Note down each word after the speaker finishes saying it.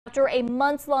After a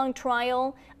months-long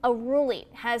trial, a ruling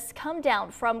has come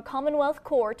down from Commonwealth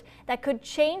Court that could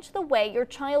change the way your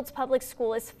child's public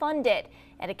school is funded,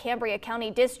 and a Cambria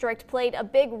County district played a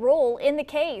big role in the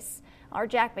case. Our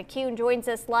Jack McCune joins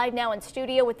us live now in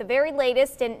studio with the very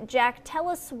latest. And Jack, tell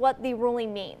us what the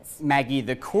ruling means. Maggie,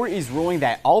 the court is ruling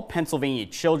that all Pennsylvania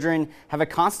children have a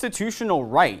constitutional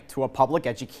right to a public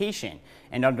education,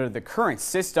 and under the current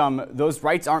system, those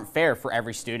rights aren't fair for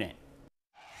every student.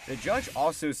 The judge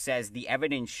also says the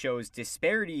evidence shows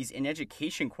disparities in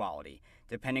education quality,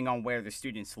 depending on where the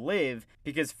students live,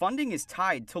 because funding is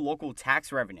tied to local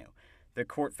tax revenue. The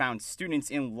court found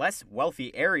students in less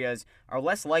wealthy areas are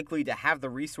less likely to have the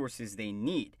resources they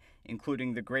need,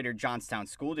 including the greater Johnstown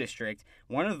School District,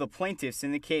 one of the plaintiffs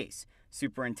in the case.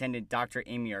 Superintendent Dr.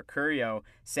 Amy Arcurio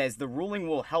says the ruling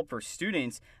will help her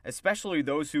students, especially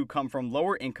those who come from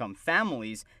lower income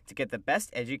families, to get the best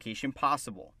education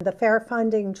possible. The fair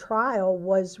funding trial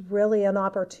was really an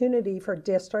opportunity for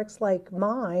districts like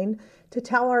mine to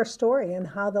tell our story and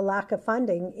how the lack of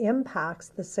funding impacts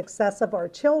the success of our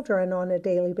children on a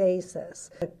daily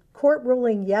basis. The court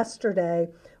ruling yesterday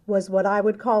was what I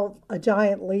would call a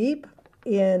giant leap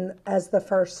as the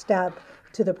first step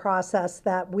to the process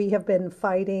that we have been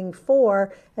fighting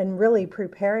for and really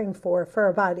preparing for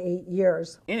about 8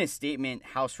 years. In a statement,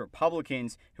 House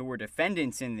Republicans, who were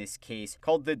defendants in this case,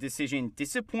 called the decision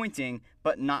disappointing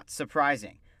but not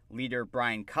surprising. Leader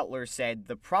Brian Cutler said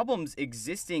the problems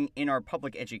existing in our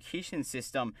public education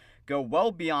system go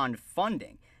well beyond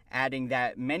funding, adding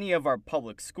that many of our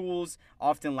public schools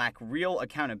often lack real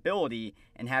accountability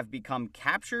and have become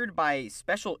captured by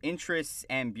special interests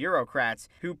and bureaucrats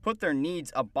who put their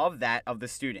needs above that of the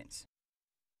students.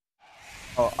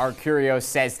 Arcurio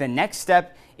says the next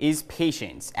step is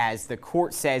patience, as the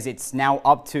court says it's now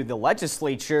up to the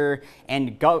legislature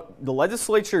and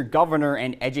governor,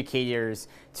 and educators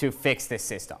to fix this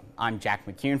system. I'm Jack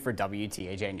McCune for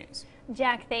WTAJ News.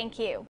 Jack, thank you.